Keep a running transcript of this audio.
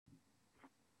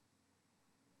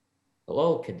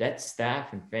Hello, cadet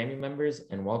staff and family members,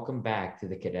 and welcome back to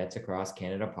the Cadets Across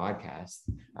Canada podcast.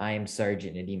 I am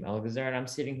Sergeant Nadim Elgazar, and I'm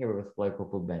sitting here with Flight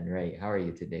Corporal Ben Wright. How are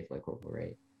you today, Flight Corporal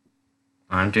Wright?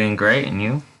 I'm doing great, and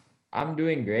you? I'm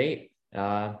doing great.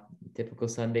 Typical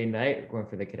Sunday night, we're going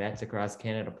for the Cadets Across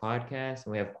Canada podcast,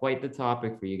 and we have quite the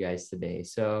topic for you guys today.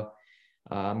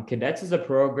 Cadets is a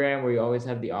program where you always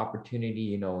have the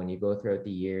opportunity, when you go throughout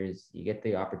the years, you get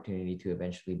the opportunity to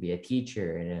eventually be a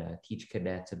teacher and teach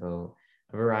cadets about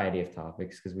a variety of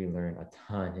topics because we learn a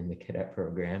ton in the cadet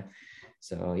program.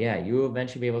 So yeah, you will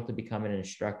eventually be able to become an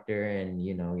instructor and,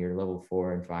 you're level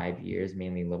 4 and 5 years,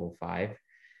 mainly level 5.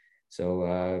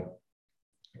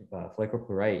 Flick up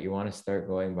right, you want to start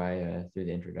going by through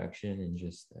the introduction and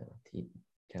just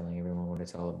telling everyone what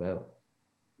it's all about.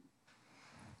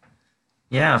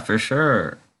 Yeah, for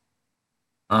sure.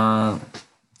 Uh,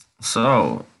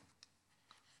 so,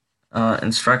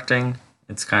 instructing,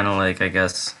 it's kind of like, I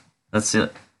guess, that's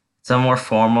it. It's a more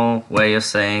formal way of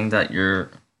saying that you're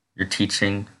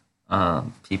teaching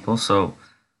people. So,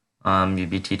 you'd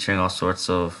be teaching all sorts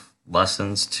of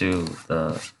lessons to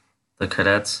the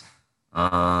cadets.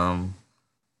 Um,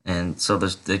 and so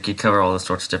they could cover all the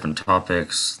sorts of different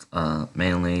topics,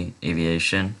 mainly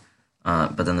aviation.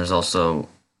 But then there's also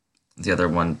the other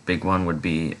one, big one, would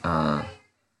be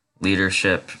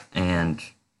leadership and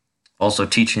also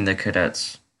teaching the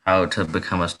cadets how to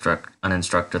become an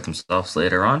instructor themselves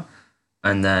later on.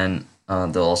 And then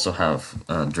they'll also have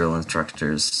drill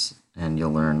instructors, and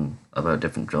you'll learn about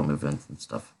different drill movements and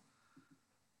stuff.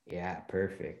 Yeah,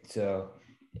 perfect.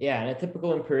 Yeah, in a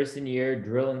typical in-person year,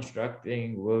 drill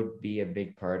instructing would be a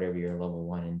big part of your level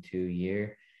 1 and 2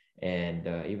 year, and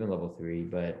even level 3.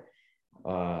 But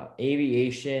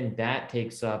aviation, that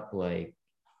takes up like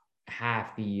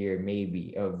half the year,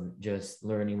 maybe, of just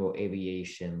learning about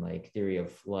aviation, like theory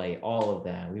of flight, all of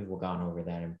that. We've gone over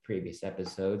that in previous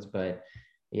episodes, but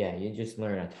yeah, you just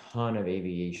learn a ton of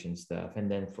aviation stuff.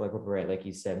 And then right, like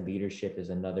you said, leadership is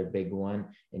another big one,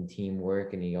 and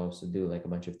teamwork. And you also do like a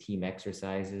bunch of team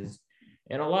exercises.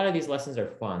 And a lot of these lessons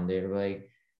are fun. They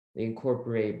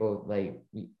incorporate both, like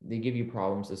they give you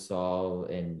problems to solve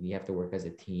and you have to work as a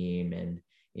team, and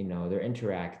they're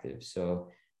interactive. So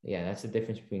yeah, that's the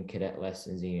difference between cadet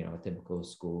lessons and a typical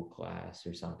school class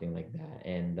or something like that.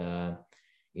 And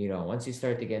once you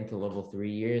start to get into level 3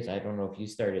 years, I don't know if you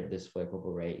started this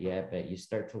flippable right yet, but you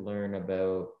start to learn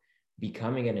about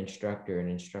becoming an instructor and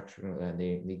instructional.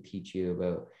 They teach you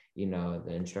about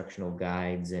the instructional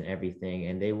guides and everything,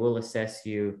 and they will assess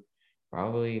you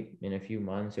probably in a few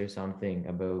months or something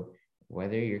about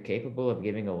whether you're capable of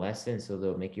giving a lesson. So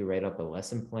they'll make you write up a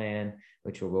lesson plan,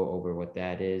 which will go over what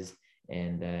that is,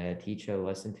 and teach a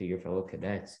lesson to your fellow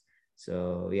cadets.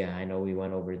 So yeah, I know we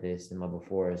went over this in level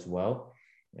 4 as well,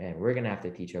 and we're gonna have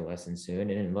to teach a lesson soon.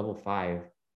 And in level 5,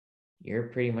 you're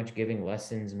pretty much giving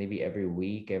lessons maybe every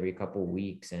week, every couple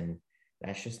weeks, and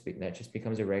that just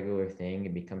becomes a regular thing.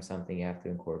 It becomes something you have to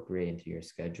incorporate into your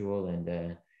schedule,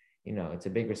 and it's a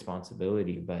big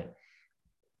responsibility, but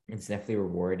it's definitely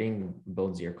rewarding.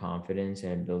 Builds your confidence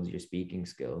and builds your speaking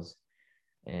skills.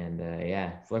 And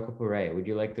yeah, Fleckle right. Would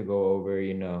you like to go over,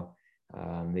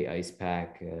 the ICE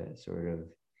pack sort of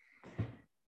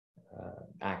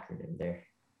acronym there?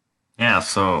 Yeah,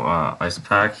 so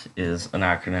ICEPAC is an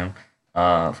acronym.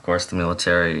 Of course, the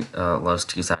military loves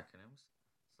to use acronyms.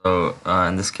 So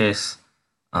in this case,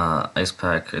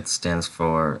 ICEPAC, it stands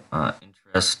for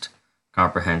interest,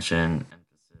 comprehension,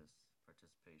 emphasis,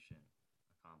 participation,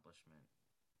 accomplishment,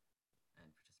 and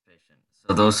participation.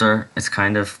 So those are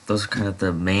kind of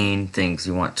the main things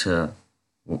you want to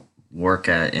work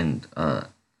at and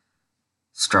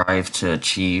strive to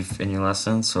achieve in your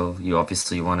lesson. So you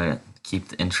obviously want to keep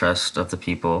the interest of the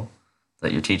people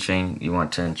that you're teaching. You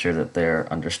want to ensure that they're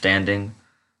understanding,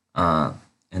 uh,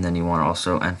 and then you want to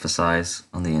also emphasize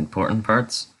on the important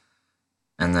parts.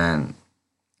 And then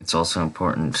it's also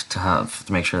important to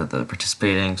make sure that they're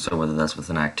participating. So whether that's with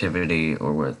an activity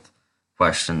or with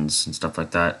questions and stuff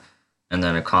like that. And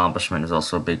then accomplishment is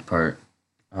also a big part,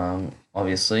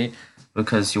 obviously,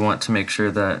 because you want to make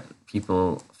sure that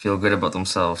people feel good about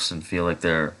themselves and feel like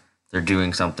they're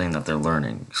doing something that they're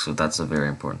learning. So that's a very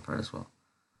important part as well.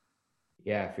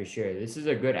 Yeah, for sure. This is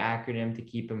a good acronym to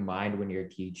keep in mind when you're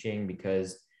teaching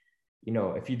because,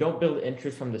 if you don't build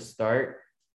interest from the start,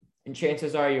 and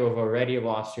chances are you have already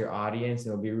lost your audience,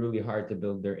 and it'll be really hard to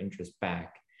build their interest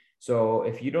back. So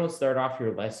if you don't start off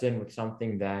your lesson with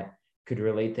something that could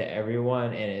relate to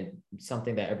everyone and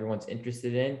something that everyone's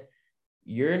interested in,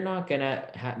 you're not gonna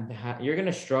you're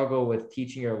gonna struggle with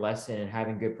teaching your lesson and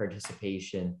having good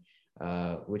participation,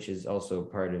 which is also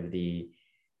part of the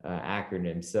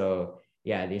acronym. So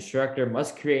yeah, the instructor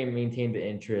must create and maintain the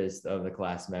interest of the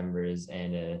class members.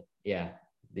 And yeah,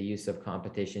 the use of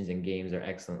competitions and games are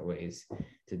excellent ways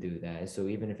to do that. So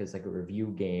even if it's like a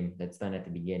review game that's done at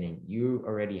the beginning, you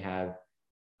already have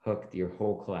hooked your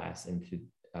whole class into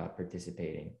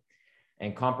participating.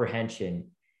 And comprehension,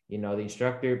 the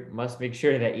instructor must make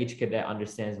sure that each cadet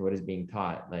understands what is being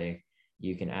taught. Like,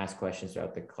 you can ask questions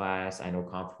throughout the class. I know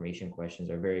confirmation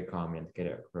questions are very common in the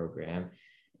cadet program.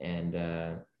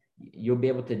 And you'll be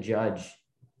able to judge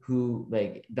who,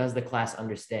 like, does the class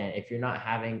understand. If you're not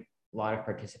having a lot of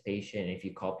participation, if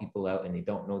you call people out and they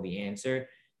don't know the answer,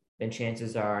 then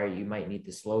chances are you might need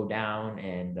to slow down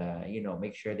and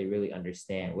make sure they really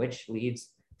understand, which leads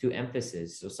to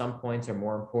emphasis. So some points are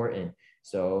more important.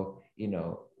 So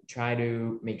try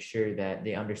to make sure that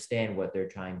they understand what they're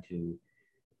trying to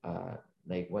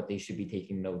like, what they should be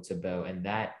taking notes about, and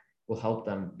that will help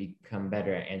them become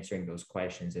better at answering those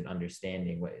questions and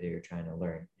understanding what they're trying to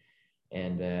learn.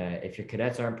 And if your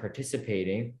cadets aren't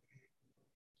participating,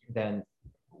 then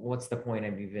what's the point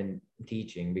of even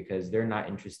teaching, because they're not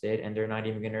interested and they're not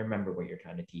even going to remember what you're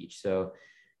trying to teach. So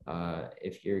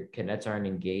if your cadets aren't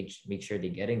engaged, make sure they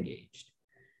get engaged.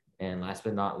 And last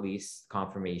but not least,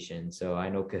 confirmation. So I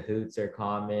know Kahoots are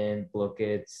common,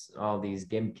 Blookits, all these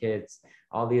Gimkits,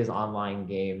 all these online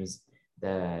games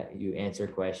that you answer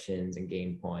questions and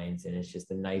gain points. And it's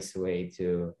just a nice way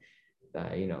to,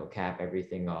 cap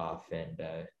everything off and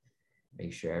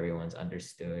make sure everyone's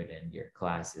understood and your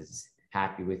class is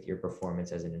happy with your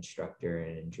performance as an instructor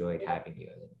and enjoyed having you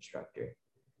as an instructor.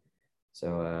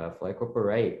 So, Flight Corporal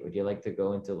Wright, would you like to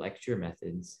go into lecture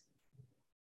methods?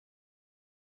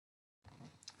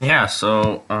 Yeah,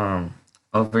 so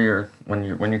over your when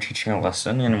you're teaching a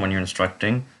lesson and when you're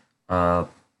instructing, uh,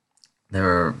 there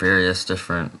are various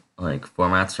different like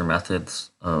formats or methods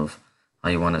of how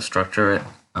you want to structure it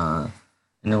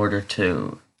in order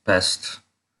to best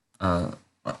uh,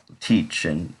 teach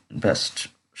and best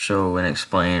show and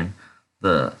explain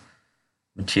the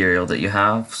material that you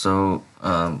have. So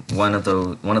one of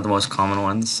the most common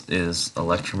ones is a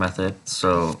lecture method.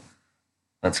 So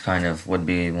that's kind of would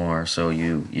be more so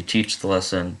you teach the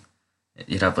lesson.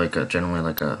 You'd have like a generally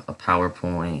like a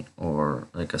PowerPoint or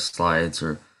like a slides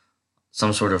or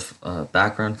some sort of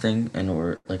background thing and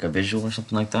or like a visual or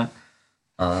something like that.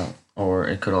 Or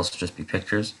it could also just be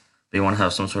pictures. But you want to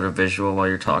have some sort of visual while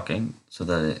you're talking so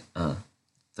that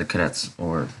the cadets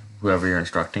or whoever you're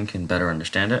instructing can better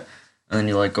understand it. And then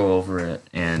you like go over it,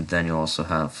 and then you also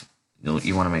have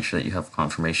you want to make sure that you have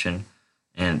confirmation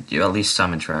and you at least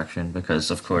some interaction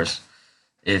because of course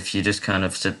if you just kind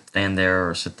of stand there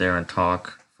or sit there and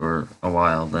talk for a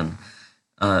while, then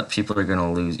people are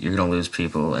gonna lose. You're gonna lose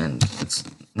people, and it's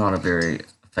not a very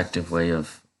effective way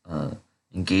of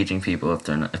engaging people if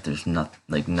they're not, if there's not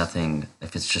like nothing.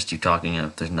 If it's just you talking, and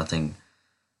if there's nothing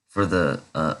for the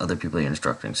other people you're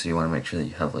instructing. So you want to make sure that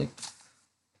you have like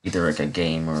either like a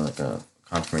game or like a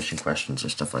confirmation questions or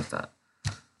stuff like that.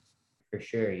 For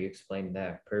sure, you explained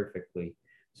that perfectly.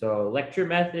 So lecture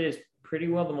method is pretty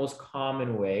well the most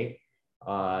common way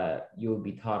you will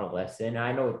be taught a lesson.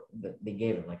 I know that they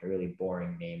gave it like a really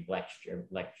boring name,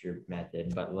 lecture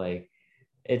method, but like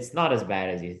it's not as bad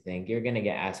as you think. You're gonna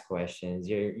get asked questions.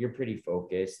 You're pretty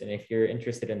focused, and if you're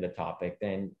interested in the topic,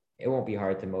 then it won't be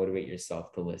hard to motivate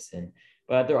yourself to listen.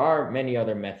 But there are many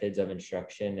other methods of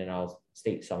instruction, and I'll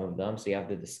state some of them. So you have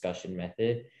the discussion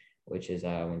method, which is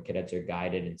when cadets are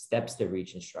guided in steps to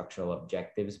reach instructional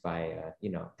objectives by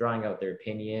drawing out their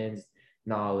opinions,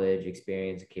 knowledge,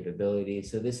 experience, and capabilities.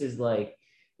 So this is like,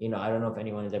 I don't know if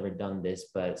anyone has ever done this,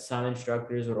 but some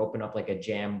instructors would open up like a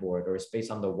Jamboard or a space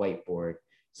on the whiteboard,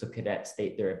 so cadets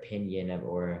state their opinion of,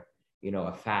 or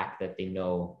a fact that they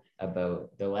know about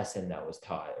the lesson that was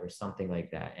taught or something like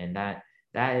that. And that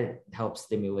helps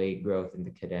stimulate growth in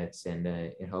the cadets, and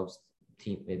it helps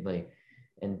team it, like,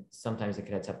 and sometimes the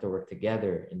cadets have to work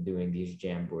together in doing these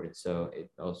Jamboards, so it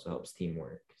also helps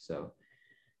teamwork. So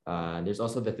there's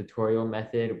also the tutorial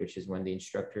method, which is when the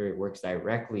instructor works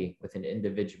directly with an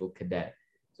individual cadet.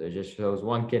 So it just shows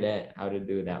one cadet how to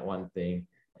do that one thing,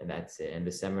 and that's it. And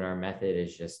the seminar method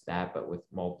is just that, but with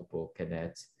multiple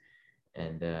cadets.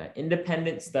 And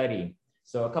independent study.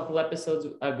 So a couple episodes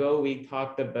ago, we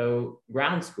talked about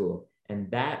ground school, and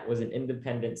that was an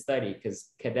independent study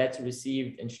because cadets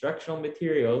received instructional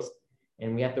materials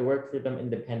and we have to work through them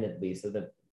independently. So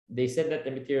they said that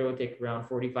the material would take around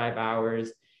 45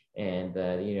 hours, and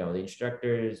the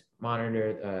instructors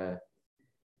monitor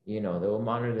they'll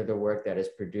monitor the work that is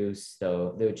produced.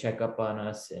 So they'll check up on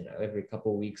us and every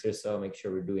couple of weeks or so, make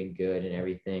sure we're doing good and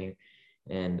everything.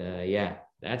 And yeah,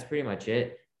 that's pretty much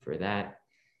it for that.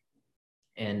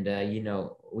 And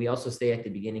we also say at the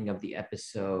beginning of the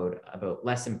episode about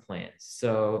lesson plans.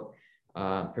 So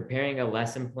preparing a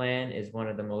lesson plan is one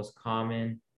of the most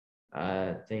common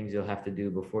things you'll have to do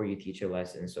before you teach a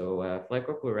lesson. So Flight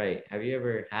Corporal Wright, have you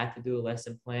ever had to do a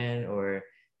lesson plan, or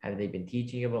have they been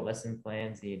teaching you about lesson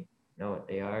plans? Do you know what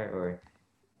they are? Or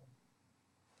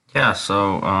Yeah,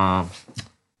 so I'm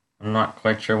not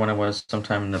quite sure when it was,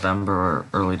 sometime in November or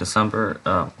early December.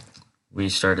 We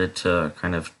started to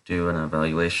kind of do an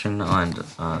evaluation on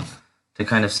to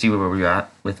kind of see where we were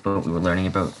at with what we were learning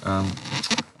about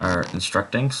our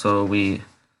instructing. So we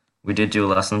did do a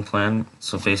lesson plan.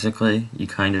 So basically, you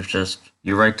kind of just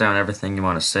you write down everything you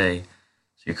want to say.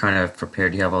 So you're kind of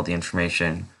prepared. You have all the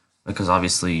information because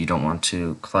obviously you don't want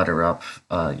to clutter up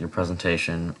your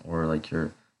presentation or like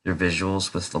your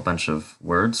visuals with a bunch of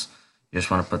words. You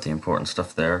just want to put the important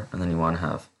stuff there, and then you want to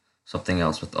have something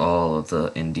else with all of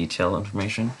the in detail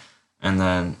information, and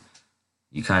then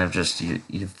you kind of just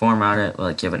you format it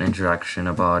like you have an introduction,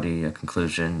 a body, a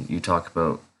conclusion. You talk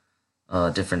about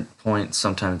different points.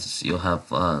 Sometimes you'll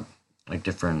have like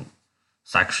different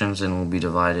sections and will be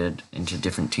divided into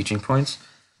different teaching points.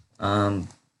 Um,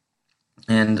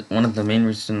 and one of the main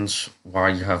reasons why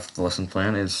you have the lesson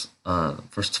plan is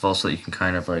first of all so that you can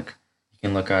kind of like you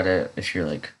can look at it if you're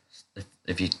like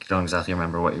if you don't exactly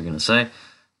remember what you're going to say.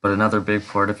 But another big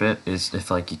part of it is if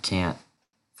like you can't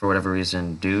for whatever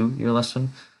reason do your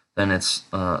lesson, then it's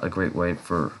a great way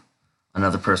for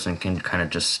another person can kind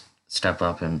of just step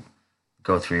up and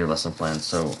go through your lesson plan.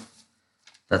 So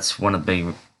that's one of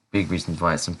the big reasons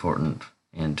why it's important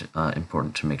and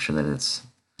important to make sure that it's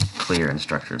clear and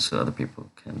structured so other people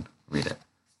can read it.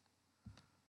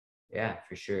 yeah,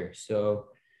 for sure. So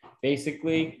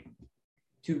basically,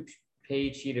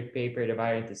 two-page sheet of paper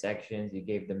divided into sections. You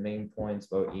gave the main points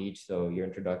about each. So your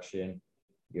introduction,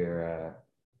 your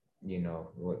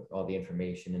all the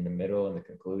information in the middle and the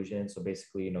conclusion. So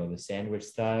basically, the sandwich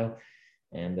style.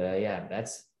 And yeah,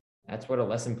 that's what a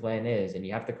lesson plan is. And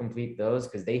you have to complete those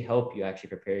because they help you actually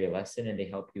prepare your lesson and they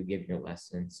help you give your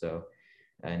lesson. So,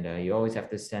 and you always have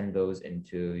to send those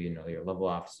into your level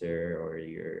officer or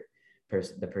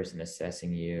the person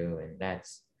assessing you. And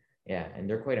that's yeah, and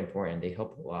they're quite important. They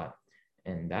help a lot.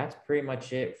 And that's pretty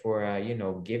much it for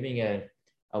giving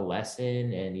a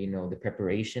lesson and the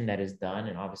preparation that is done.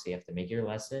 And obviously you have to make your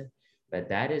lesson, but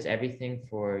that is everything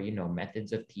for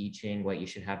methods of teaching, what you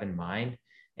should have in mind.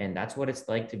 And that's what it's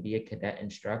like to be a cadet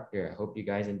instructor. I hope you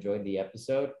guys enjoyed the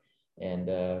episode, and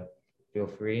feel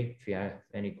free if you have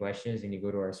any questions and you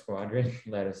go to our squadron,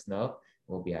 let us know.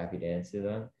 We'll be happy to answer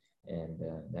them. And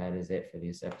that is it for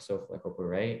this episode. I hope we're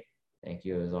right. Thank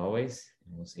you as always,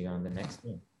 and we'll see you on the next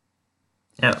one.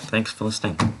 Yeah, thanks for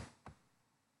listening.